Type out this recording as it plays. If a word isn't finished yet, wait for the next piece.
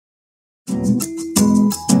Hi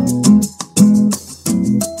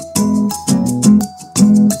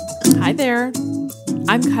there,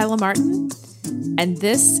 I'm Kyla Martin, and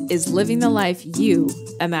this is Living the Life You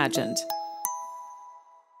Imagined.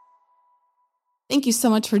 Thank you so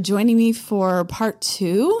much for joining me for part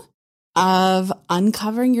 2 of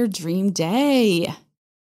Uncovering Your Dream Day.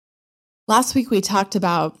 Last week we talked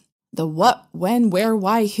about the what, when, where,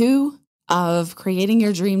 why, who of creating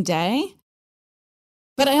your dream day,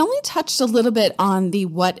 but I only touched a little bit on the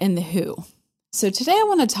what and the who. So today I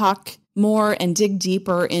want to talk more and dig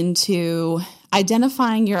deeper into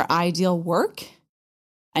identifying your ideal work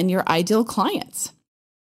and your ideal clients.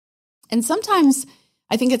 And sometimes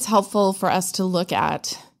I think it's helpful for us to look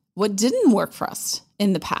at what didn't work for us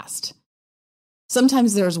in the past.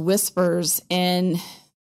 Sometimes there's whispers in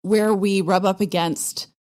where we rub up against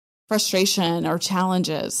frustration or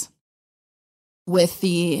challenges with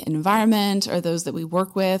the environment or those that we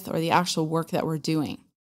work with or the actual work that we're doing.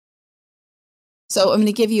 So I'm going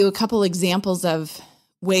to give you a couple examples of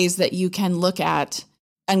ways that you can look at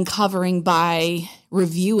uncovering by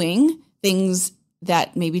reviewing things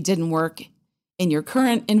that maybe didn't work in your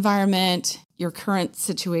current environment, your current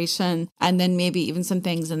situation, and then maybe even some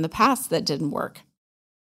things in the past that didn't work.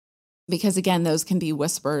 Because again, those can be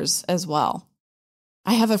whispers as well.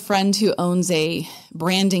 I have a friend who owns a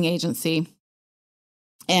branding agency,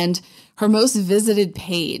 and her most visited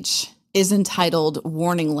page is entitled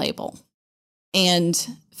Warning Label. And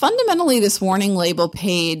fundamentally, this warning label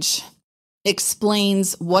page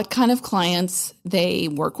explains what kind of clients they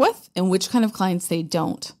work with and which kind of clients they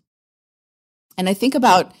don't. And I think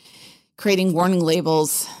about creating warning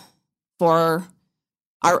labels for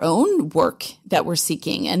our own work that we're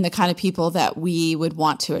seeking and the kind of people that we would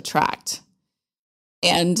want to attract.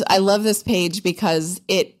 And I love this page because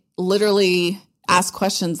it literally asks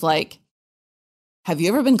questions like, have you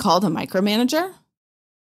ever been called a micromanager?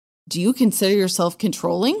 Do you consider yourself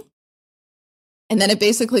controlling? And then it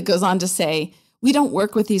basically goes on to say, we don't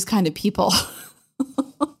work with these kind of people.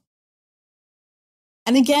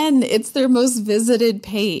 And again, it's their most visited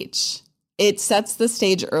page. It sets the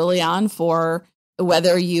stage early on for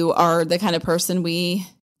whether you are the kind of person we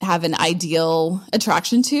have an ideal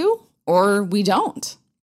attraction to or we don't.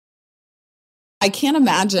 I can't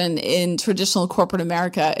imagine in traditional corporate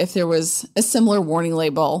America if there was a similar warning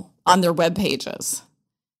label on their web pages.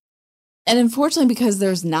 And unfortunately, because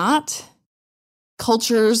there's not,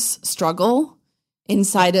 cultures struggle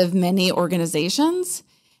inside of many organizations,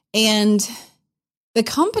 and the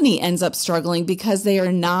company ends up struggling because they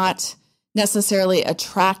are not necessarily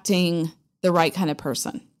attracting the right kind of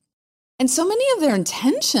person. And so many of their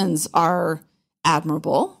intentions are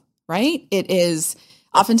admirable, right? It is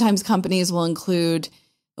oftentimes companies will include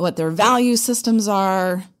what their value systems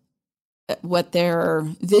are, what their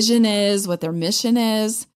vision is, what their mission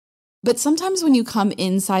is. But sometimes when you come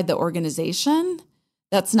inside the organization,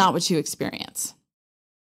 that's not what you experience.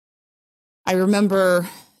 I remember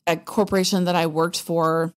a corporation that I worked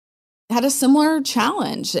for had a similar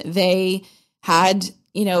challenge. They had,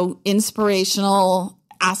 inspirational,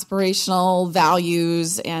 aspirational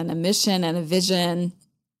values and a mission and a vision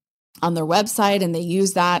on their website, and they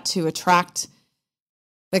used that to attract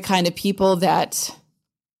the kind of people that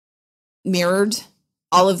mirrored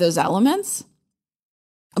all of those elements.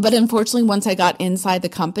 But unfortunately, once I got inside the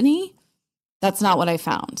company, that's not what I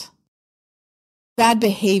found. Bad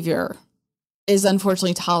behavior is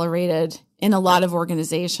unfortunately tolerated in a lot of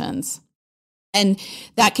organizations. And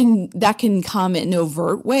that can come in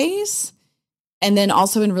overt ways and then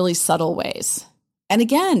also in really subtle ways. And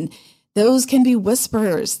again, those can be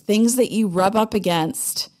whispers, things that you rub up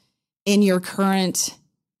against in your current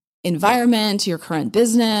environment, your current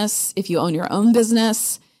business. If you own your own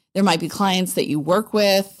business, there might be clients that you work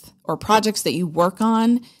with or projects that you work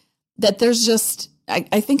on that there's just,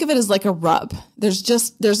 I think of it as like a rub.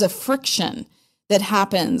 There's a friction that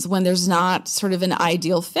happens when there's not sort of an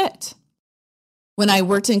ideal fit. When I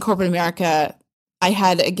worked in corporate America, I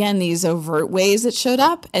had, again, these overt ways it showed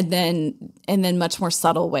up and then much more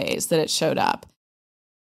subtle ways that it showed up.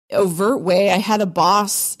 Overt way, I had a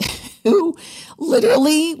boss who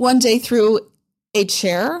literally one day threw a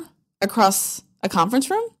chair across a conference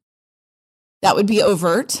room. That would be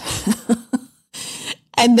overt.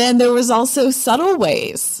 And then there was also subtle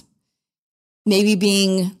ways, maybe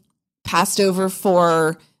being passed over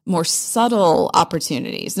for more subtle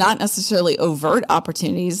opportunities, not necessarily overt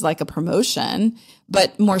opportunities like a promotion,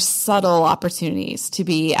 but more subtle opportunities to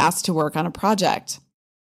be asked to work on a project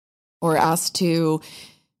or asked to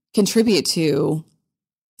contribute to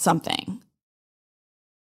something.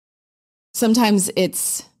 Sometimes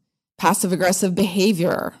it's passive-aggressive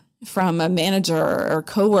behavior from a manager or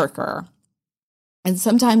coworker. And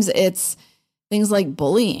sometimes it's things like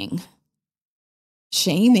bullying,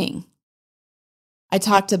 shaming. I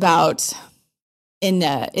talked about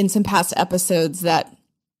in some past episodes that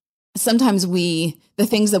sometimes the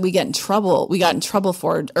things that we got in trouble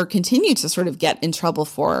for or continue to sort of get in trouble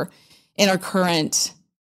for in our current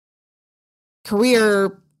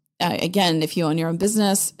career. Again, if you own your own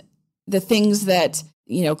business, the things that,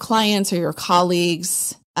 clients or your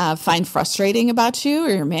colleagues find frustrating about you or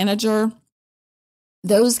your manager,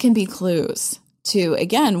 those can be clues to,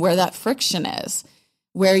 again, where that friction is,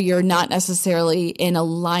 where you're not necessarily in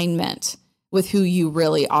alignment with who you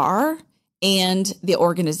really are and the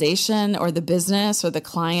organization or the business or the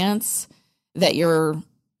clients that you're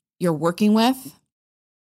working with.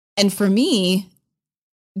 And for me,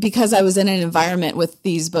 because I was in an environment with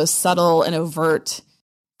these both subtle and overt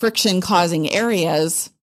friction-causing areas,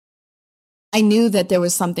 I knew that there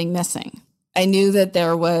was something missing. I knew that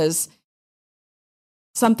there was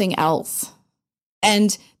something else.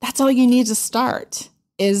 And that's all you need to start,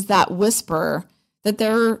 is that whisper that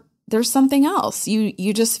there's something else.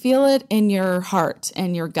 You just feel it in your heart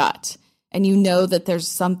and your gut, and you know that there's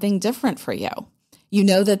something different for you. You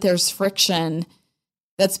know that there's friction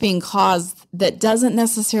that's being caused that doesn't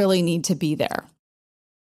necessarily need to be there.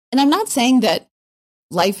 And I'm not saying that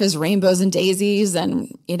life is rainbows and daisies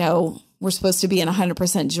and, we're supposed to be in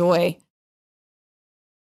 100% joy.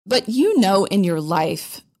 But in your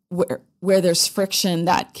life where there's friction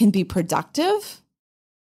that can be productive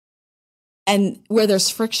and where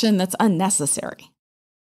there's friction that's unnecessary.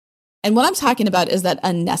 And what I'm talking about is that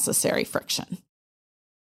unnecessary friction.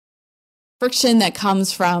 Friction that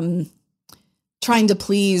comes from trying to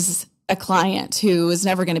please a client who is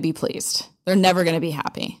never going to be pleased. They're never going to be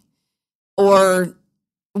happy. Or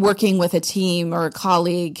working with a team or a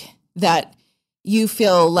colleague that you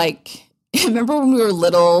feel like, remember when we were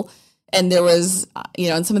little and there was,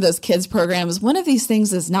 in some of those kids programs, one of these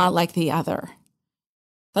things is not like the other.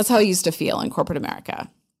 That's how I used to feel in corporate America.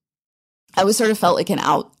 I always sort of felt like an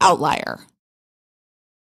outlier.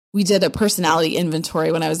 We did a personality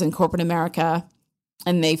inventory when I was in corporate America,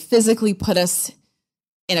 and they physically put us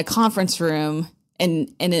in a conference room,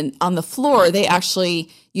 and on the floor, they actually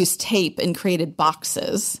used tape and created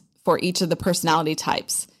boxes for each of the personality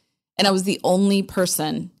types. And I was the only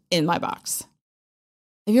person in my box.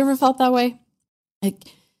 Have you ever felt that way? Like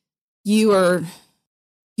you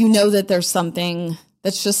know that there's something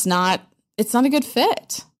that's just it's not a good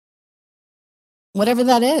fit. Whatever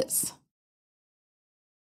that is.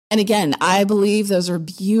 And again, I believe those are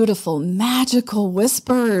beautiful, magical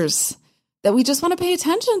whispers that we just want to pay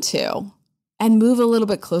attention to and move a little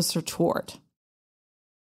bit closer toward.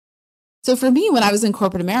 So for me, when I was in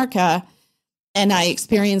corporate America and I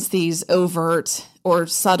experienced these overt or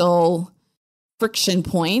subtle friction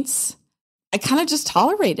points, I kind of just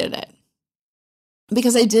tolerated it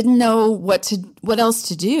because I didn't know what else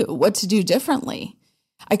to do, what to do differently.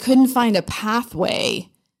 I couldn't find a pathway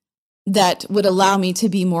that would allow me to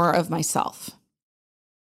be more of myself.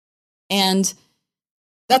 And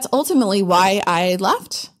that's ultimately why I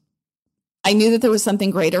left. I knew that there was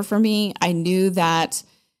something greater for me. I knew that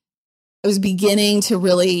I was beginning to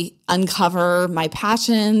really uncover my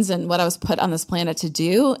passions and what I was put on this planet to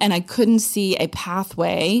do. And I couldn't see a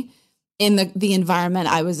pathway in the environment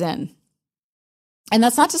I was in. And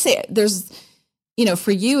that's not to say there's,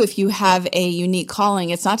 for you, if you have a unique calling,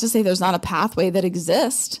 it's not to say there's not a pathway that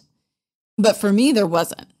exists. But for me, there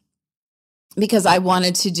wasn't, because I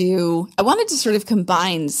wanted to sort of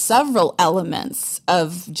combine several elements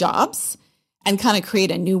of jobs and kind of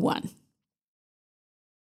create a new one.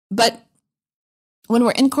 But when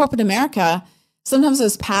we're in corporate America, sometimes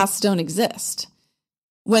those paths don't exist.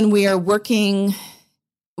 When we are working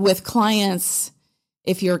with clients,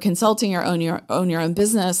 if you're consulting or own your own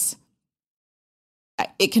business,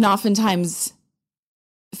 it can oftentimes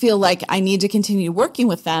feel like I need to continue working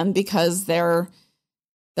with them because they're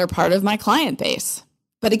part of my client base.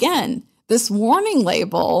 But again, this warning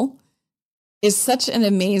label is such an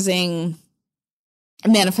amazing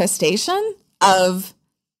manifestation of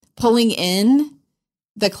pulling in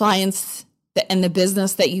the clients and the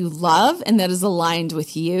business that you love and that is aligned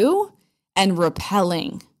with you, and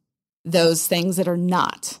repelling those things that are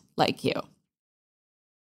not like you.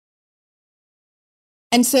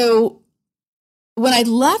 And so when I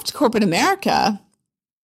left corporate America,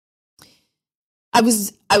 I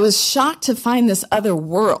was shocked to find this other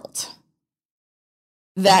world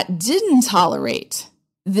that didn't tolerate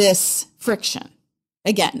this friction.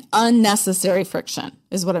 Again, unnecessary friction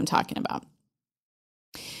is what I'm talking about.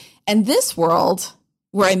 And this world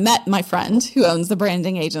where I met my friend who owns the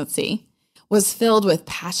branding agency, was filled with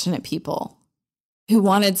passionate people who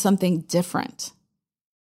wanted something different,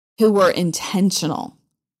 who were intentional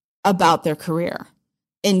about their career,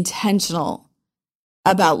 intentional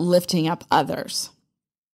about lifting up others.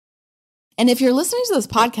 And if you're listening to this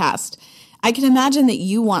podcast, I can imagine that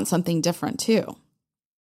you want something different too.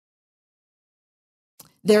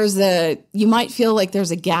 You might feel like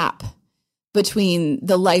there's a gap between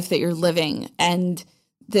the life that you're living and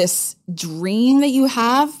this dream that you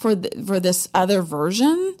have for this other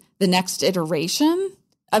version, the next iteration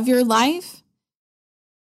of your life.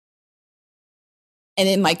 And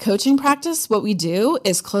in my coaching practice, what we do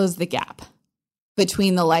is close the gap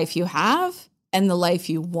between the life you have and the life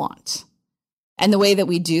you want. And the way that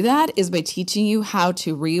we do that is by teaching you how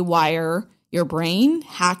to rewire your brain,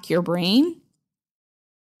 hack your brain,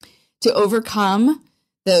 to overcome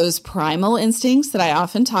those primal instincts that I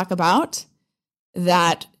often talk about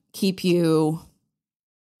that keep you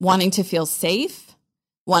wanting to feel safe,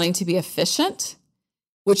 wanting to be efficient,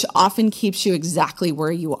 which often keeps you exactly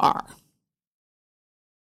where you are.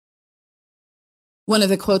 One of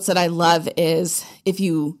the quotes that I love is,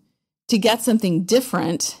 to get something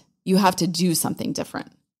different, you have to do something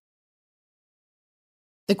different.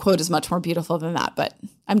 The quote is much more beautiful than that, but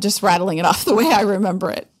I'm just rattling it off the way I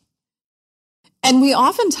remember it. And we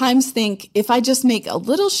oftentimes think, if I just make a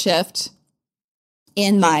little shift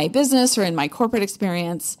in my business or in my corporate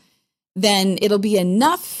experience, then it'll be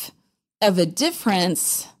enough of a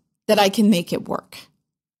difference that I can make it work.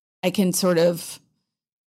 I can sort of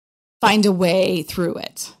find a way through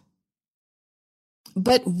it.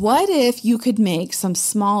 But what if you could make some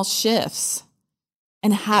small shifts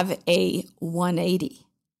and have a 180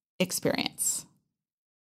 experience?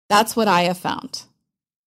 That's what I have found.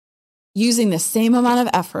 Using the same amount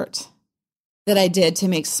of effort that I did to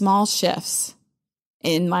make small shifts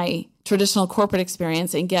in my traditional corporate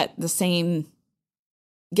experience and get an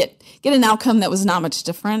outcome that was not much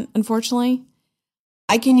different, unfortunately,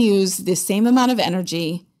 I can use the same amount of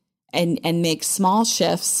energy and make small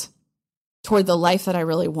shifts toward the life that I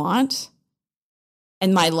really want.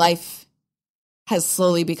 And my life has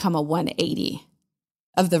slowly become a 180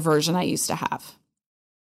 of the version I used to have.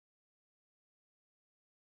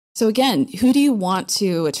 So again, who do you want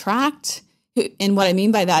to attract? And what I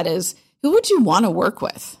mean by that is, who would you want to work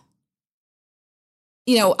with?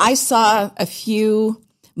 I saw a few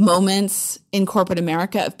moments in corporate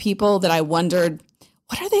America of people that I wondered,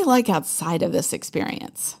 what are they like outside of this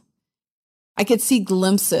experience? I could see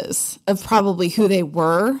glimpses of probably who they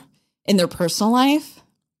were in their personal life,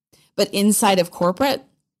 but inside of corporate,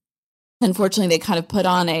 unfortunately, they kind of put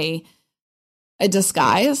on a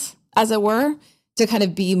disguise, as it were, to kind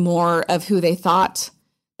of be more of who they thought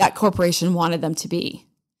that corporation wanted them to be.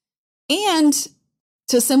 And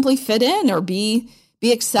to simply fit in or be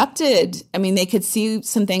accepted. I mean, they could see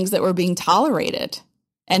some things that were being tolerated,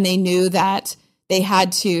 and they knew that they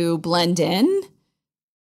had to blend in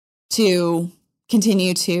to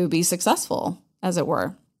continue to be successful, as it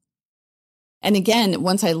were. And again,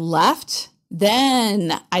 once I left,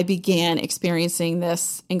 then I began experiencing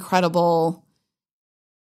this incredible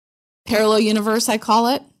parallel universe, I call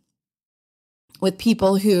it, with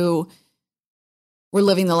people who were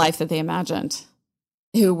living the life that they imagined,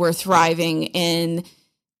 who were thriving in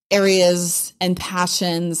areas and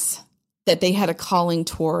passions that they had a calling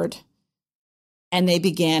toward, and they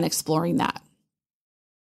began exploring that.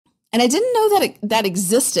 And I didn't know that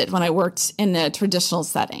existed when I worked in a traditional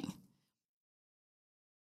setting.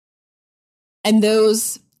 And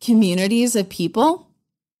those communities of people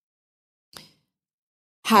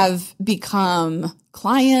have become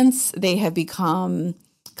clients, they have become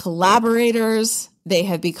collaborators, they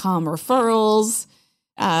have become referrals,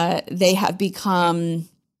 they have become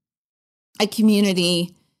a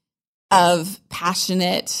community of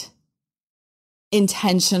passionate,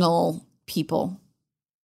 intentional people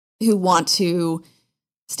who want to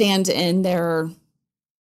stand in their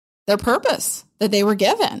purpose that they were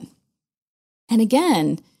given. And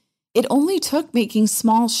again, it only took making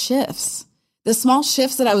small shifts, the small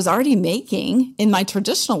shifts that I was already making in my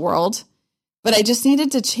traditional world, but I just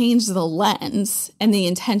needed to change the lens and the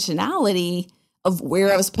intentionality of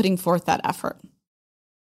where I was putting forth that effort.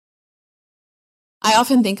 I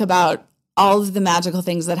often think about all of the magical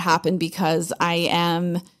things that happen because I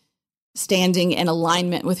am standing in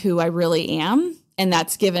alignment with who I really am. And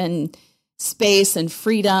that's given space and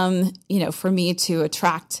freedom, for me to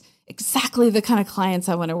attract exactly the kind of clients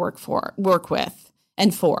I want to work with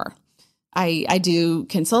and for. I do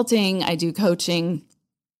consulting, I do coaching,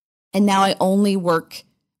 and now I only work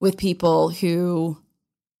with people who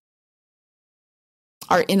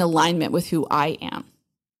are in alignment with who I am.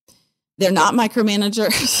 They're not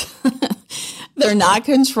micromanagers. They're not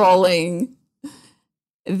controlling.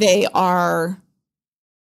 They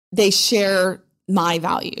share my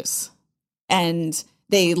values and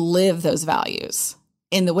they live those values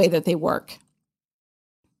in the way that they work.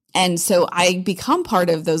 And so I become part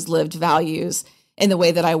of those lived values in the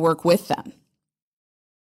way that I work with them.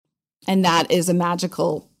 And that is a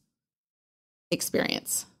magical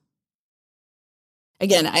experience.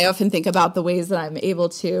 Again, I often think about the ways that I'm able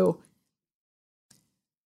to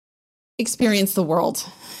experience the world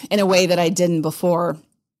in a way that I didn't before.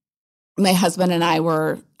 My husband and I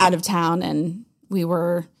were out of town and we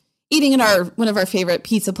were eating in one of our favorite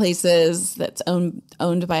pizza places that's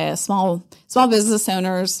owned by a small business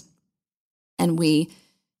owners. And we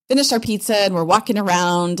finished our pizza and we're walking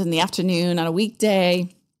around in the afternoon on a weekday.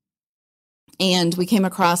 And we came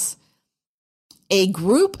across a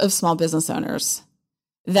group of small business owners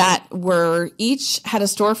that each had a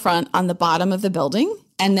storefront on the bottom of the building.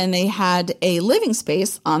 And then they had a living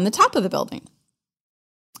space on the top of the building.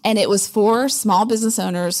 And it was for small business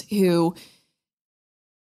owners who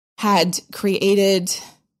had created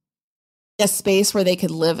a space where they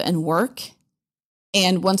could live and work.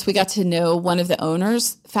 And once we got to know one of the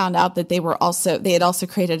owners, found out that they had also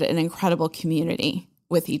created an incredible community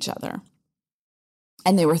with each other.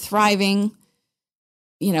 And they were thriving.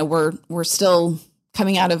 You know, we're still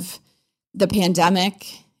coming out of the pandemic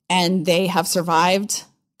and they have survived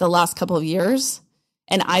the last couple of years.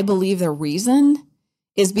 And I believe the reason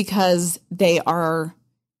is because they are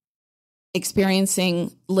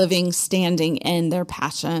experiencing, living, standing in their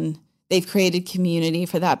passion. They've created community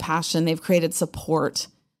for that passion. They've created support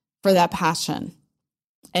for that passion.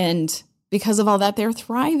 And because of all that, they're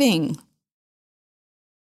thriving.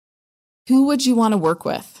 Who would you want to work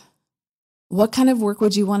with? What kind of work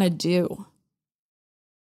would you want to do?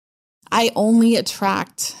 I only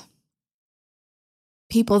attract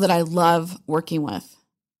people that I love working with.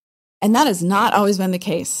 And that has not always been the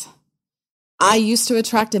case. I used to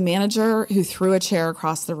attract a manager who threw a chair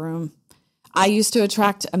across the room. I used to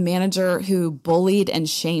attract a manager who bullied and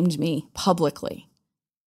shamed me publicly.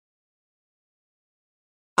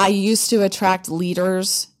 I used to attract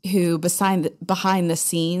leaders who behind the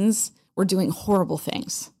scenes were doing horrible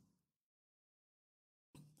things.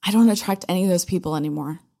 I don't attract any of those people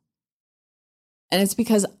anymore. And it's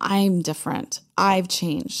because I'm different. I've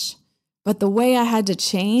changed. But the way I had to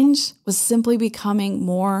change was simply becoming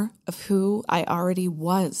more of who I already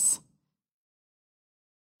was.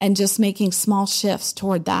 And just making small shifts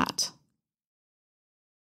toward that.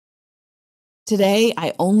 Today,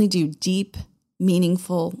 I only do deep,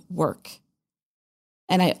 meaningful work.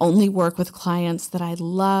 And I only work with clients that I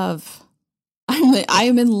love. I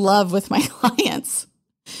am in love with my clients.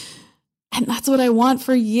 And that's what I want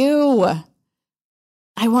for you.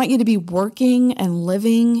 I want you to be working and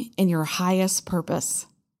living in your highest purpose.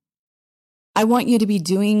 I want you to be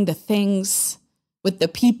doing the things with the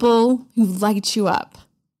people who light you up,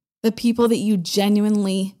 the people that you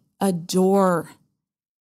genuinely adore.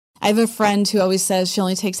 I have a friend who always says she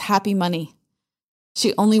only takes happy money.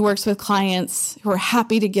 She only works with clients who are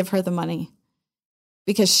happy to give her the money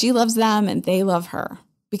because she loves them and they love her,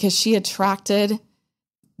 because she attracted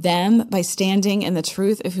them by standing in the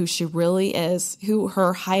truth of who she really is, who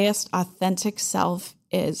her highest authentic self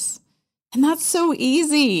is. And that's so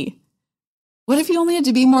easy. What if you only had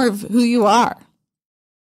to be more of who you are?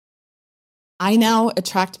 I now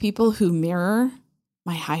attract people who mirror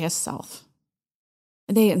my highest self.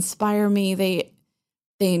 They inspire me. They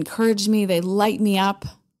encourage me. They light me up.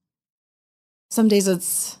 Some days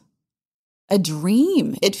it's a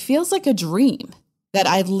dream. It feels like a dream that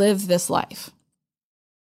I live this life.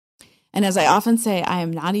 And as I often say, I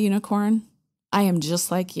am not a unicorn. I am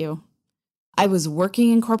just like you. I was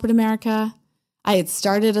working in corporate America. I had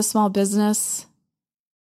started a small business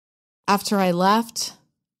after I left.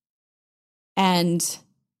 And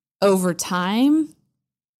over time,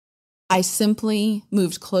 I simply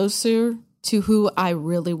moved closer to who I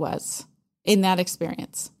really was in that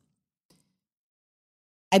experience.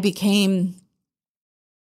 I became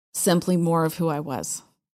simply more of who I was.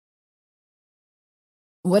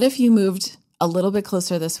 What if you moved a little bit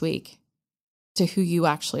closer this week to who you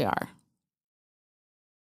actually are?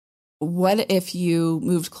 What if you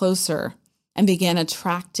moved closer and began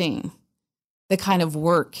attracting the kind of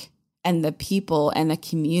work and the people and the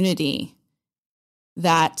community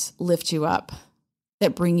that lift you up,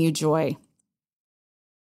 that bring you joy,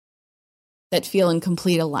 that feel in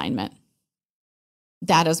complete alignment?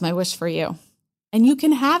 That is my wish for you. And you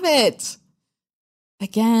can have it.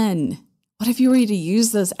 Again, what if you were to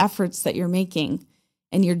use those efforts that you're making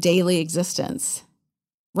in your daily existence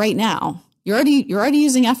right now. You're already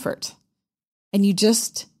using effort, and you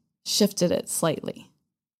just shifted it slightly.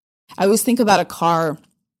 I always think about a car,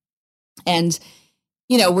 and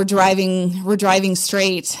we're driving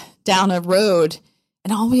straight down a road,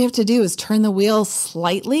 and all we have to do is turn the wheel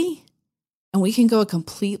slightly, and we can go a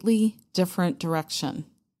completely different direction.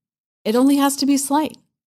 It only has to be slight.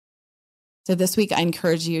 So this week, I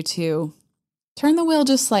encourage you to turn the wheel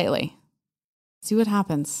just slightly. See what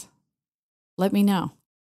happens. Let me know.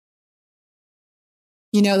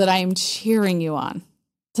 You know that I am cheering you on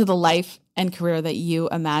to the life and career that you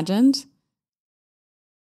imagined.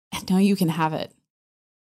 And know you can have it.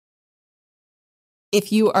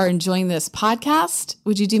 If you are enjoying this podcast,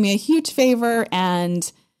 would you do me a huge favor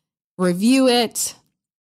and review it,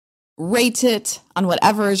 rate it on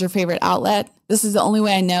whatever is your favorite outlet? This is the only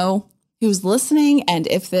way I know who's listening and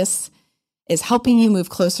if this is helping you move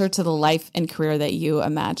closer to the life and career that you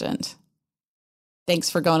imagined. Thanks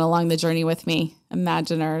for going along the journey with me,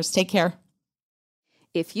 Imaginers. Take care.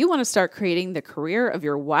 If you want to start creating the career of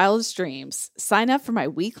your wildest dreams, sign up for my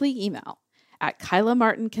weekly email at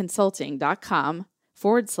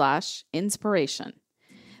kylamartinconsulting.com/inspiration.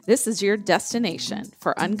 This is your destination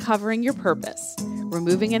for uncovering your purpose,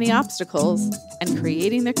 removing any obstacles, and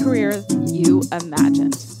creating the career you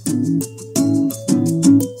imagined.